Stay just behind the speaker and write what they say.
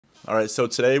All right, so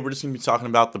today we're just going to be talking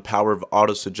about the power of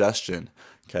autosuggestion.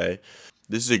 Okay,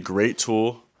 this is a great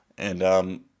tool, and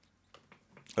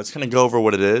let's kind of go over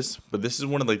what it is. But this is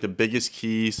one of the biggest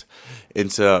keys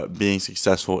into being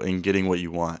successful and getting what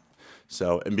you want.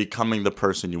 So, and becoming the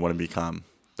person you want to become.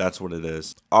 That's what it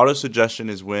is. Autosuggestion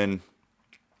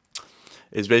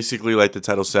is basically, like the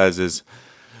title says, is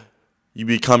you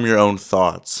become your own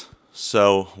thoughts.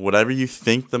 So whatever you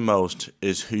think the most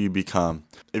is who you become.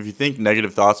 If you think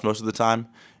negative thoughts most of the time,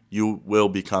 you will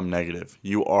become negative.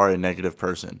 You are a negative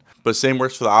person. But same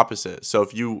works for the opposite. So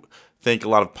if you think a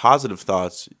lot of positive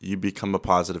thoughts, you become a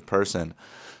positive person.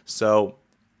 So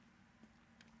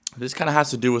this kind of has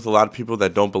to do with a lot of people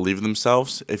that don't believe in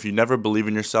themselves. If you never believe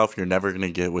in yourself, you're never going to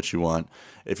get what you want.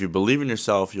 If you believe in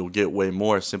yourself, you'll get way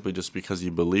more simply just because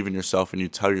you believe in yourself and you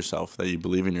tell yourself that you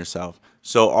believe in yourself.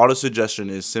 So autosuggestion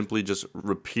is simply just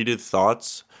repeated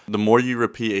thoughts. The more you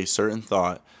repeat a certain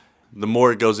thought, the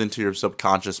more it goes into your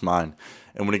subconscious mind.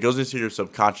 And when it goes into your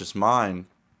subconscious mind,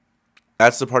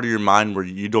 that's the part of your mind where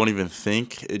you don't even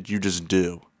think, you just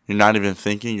do. You're not even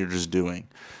thinking, you're just doing.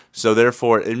 So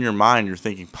therefore, in your mind, you're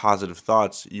thinking positive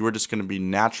thoughts. You are just going to be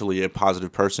naturally a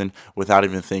positive person without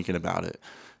even thinking about it.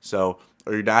 So,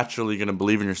 or you're naturally going to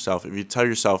believe in yourself. If you tell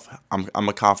yourself, I'm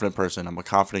a confident person, I'm a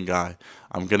confident guy,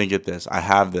 I'm going to get this, I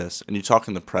have this, and you talk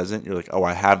in the present, you're like, oh,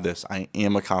 I have this, I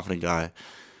am a confident guy.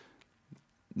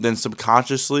 Then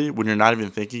subconsciously, when you're not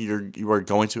even thinking, you are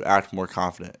going to act more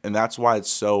confident. And that's why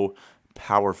it's so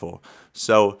powerful.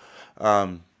 So,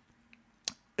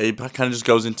 it kind of just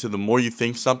goes into the more you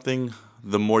think something,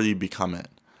 the more you become it.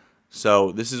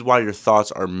 So this is why your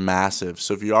thoughts are massive.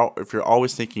 So if you're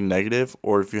always thinking negative,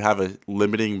 or if you have a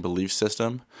limiting belief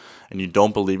system and you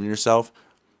don't believe in yourself,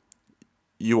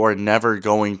 you are never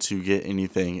going to get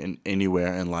anything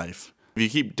anywhere in life. If you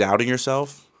keep doubting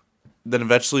yourself, then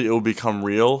eventually it will become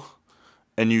real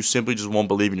and you simply just won't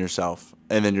believe in yourself,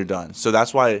 and then you're done. So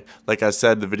that's why, like I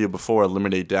said in the video before,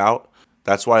 eliminate doubt.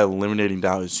 That's why eliminating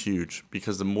doubt is huge,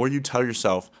 because the more you tell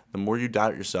yourself, the more you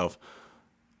doubt yourself,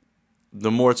 the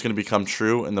more it's going to become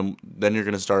true, and then you're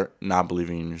going to start not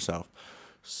believing in yourself.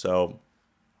 So,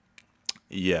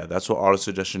 yeah, that's what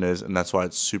autosuggestion is, and that's why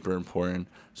it's super important.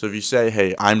 So if you say,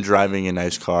 hey, I'm driving a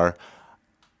nice car,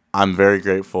 I'm very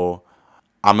grateful,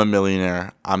 I'm a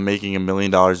millionaire, I'm making $1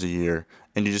 million a year,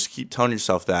 and you just keep telling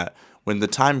yourself that, when the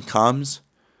time comes,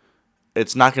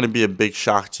 it's not going to be a big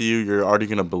shock to you. You're already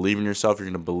going to believe in yourself. You're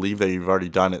going to believe that you've already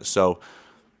done it. So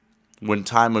when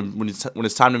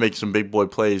it's time to make some big boy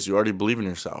plays, you already believe in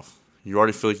yourself. You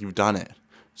already feel like you've done it.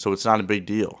 So it's not a big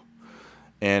deal.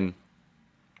 And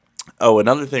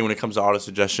another thing when it comes to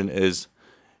autosuggestion is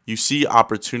you see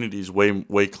opportunities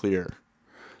way clearer.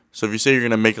 So if you say you're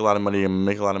going to make a lot of money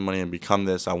and become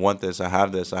this, I want this, I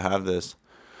have this, I have this.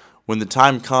 When the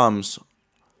time comes,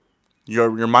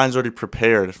 your mind's already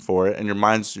prepared for it, and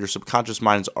your subconscious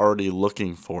mind's already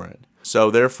looking for it.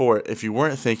 So therefore, if you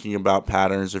weren't thinking about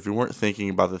patterns, if you weren't thinking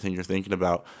about the thing you're thinking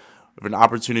about, if an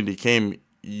opportunity came,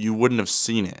 you wouldn't have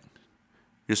seen it.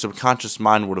 Your subconscious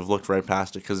mind would have looked right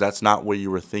past it, because that's not what you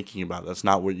were thinking about. That's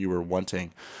not what you were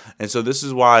wanting. And so this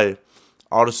is why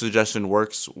autosuggestion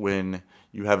works when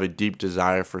you have a deep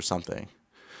desire for something.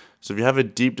 So if you have a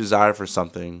deep desire for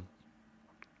something,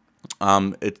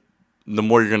 the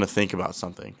more you're going to think about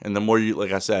something. And the more you,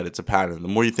 like I said, it's a pattern. The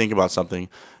more you think about something,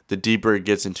 the deeper it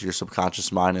gets into your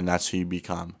subconscious mind, and that's who you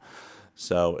become.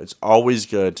 So it's always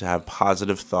good to have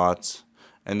positive thoughts.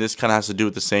 And this kind of has to do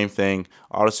with the same thing.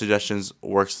 Autosuggestions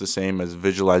works the same as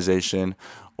visualization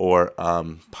or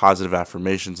positive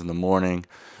affirmations in the morning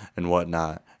and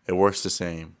whatnot. It works the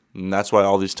same. And that's why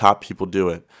all these top people do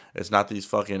it. It's not these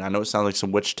fucking, I know it sounds like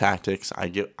some witch tactics. I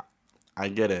get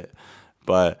it.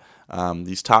 But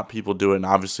these top people do it, and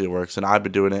obviously it works. And I've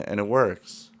been doing it, and it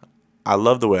works. I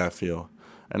love the way I feel.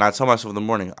 And I tell myself in the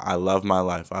morning, I love my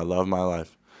life. I love my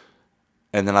life.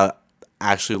 And then I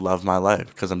actually love my life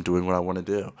because I'm doing what I want to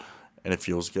do. And it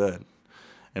feels good.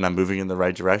 And I'm moving in the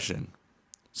right direction,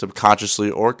 subconsciously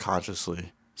or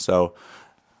consciously. So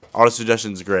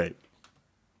autosuggestion is great.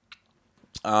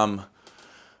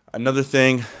 Another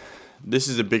thing, this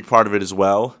is a big part of it as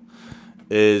well,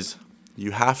 is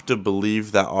you have to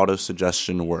believe that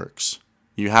autosuggestion works.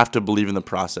 You have to believe in the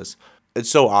process. It's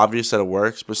so obvious that it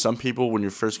works, but some people, when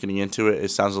you're first getting into it, it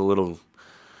sounds a little,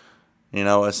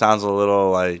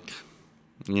 like,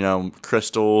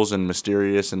 crystals and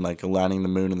mysterious and like aligning the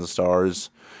moon and the stars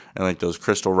and like those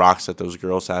crystal rocks that those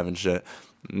girls have and shit.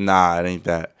 Nah, it ain't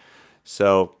that.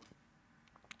 So,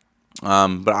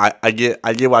 but I get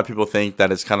why people think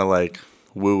that it's kind of like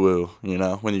woo-woo,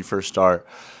 when you first start.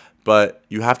 But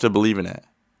you have to believe in it,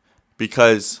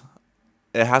 because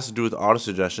it has to do with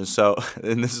autosuggestion. So,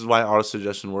 and this is why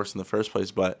autosuggestion works in the first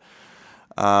place, but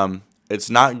it's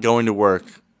not going to work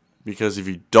because if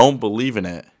you don't believe in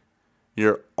it,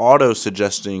 you're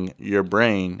auto-suggesting your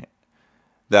brain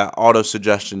that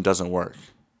auto-suggestion doesn't work.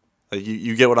 Like,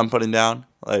 you get what I'm putting down?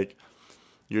 Like,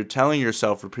 you're telling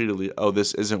yourself repeatedly, oh,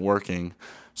 this isn't working,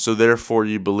 so therefore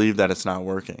you believe that it's not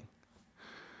working.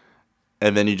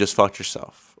 And then you just fucked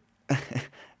yourself.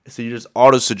 So you're just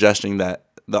auto-suggesting that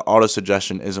the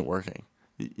auto-suggestion isn't working.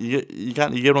 You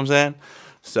get what I'm saying?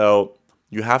 So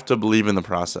you have to believe in the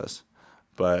process.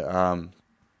 But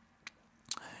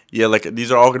yeah, like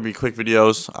these are all going to be quick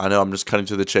videos. I know I'm just cutting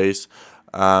to the chase.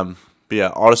 But yeah,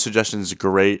 auto-suggestion is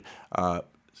great.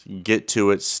 Get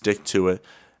to it, stick to it.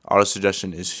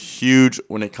 Autosuggestion is huge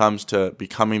when it comes to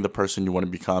becoming the person you want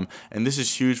to become. And this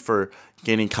is huge for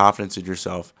gaining confidence in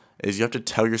yourself. Is you have to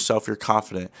tell yourself you're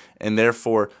confident. And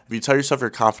therefore, if you tell yourself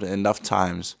you're confident enough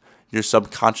times, your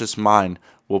subconscious mind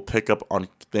will pick up on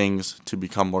things to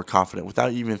become more confident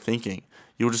without even thinking.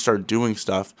 You'll just start doing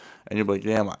stuff and you'll be like,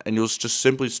 damn, and you'll just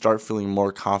simply start feeling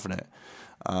more confident.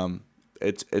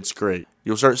 It's great.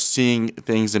 You'll start seeing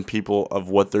things in people of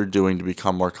what they're doing to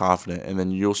become more confident, and then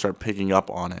you'll start picking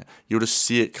up on it. You'll just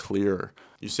see it clearer.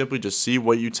 You simply just see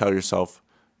what you tell yourself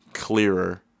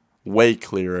clearer, way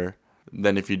clearer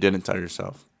than if you didn't tell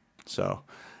yourself. So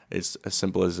it's as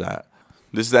simple as that.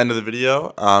 This is the end of the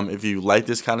video. If you like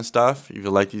this kind of stuff, if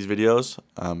you like these videos,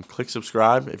 click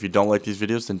subscribe. If you don't like these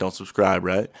videos, then don't subscribe,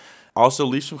 right? Also,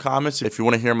 leave some comments if you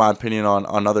want to hear my opinion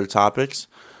on other topics.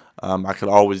 I could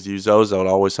always use those. That would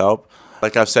always help.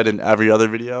 Like I've said in every other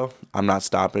video, I'm not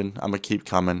stopping. I'm going to keep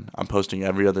coming. I'm posting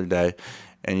every other day.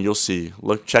 And you'll see.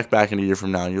 Check back in a year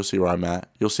from now, and you'll see where I'm at.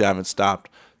 You'll see I haven't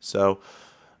stopped. So,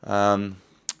 yeah,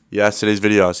 that's today's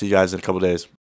video. I'll see you guys in a couple days.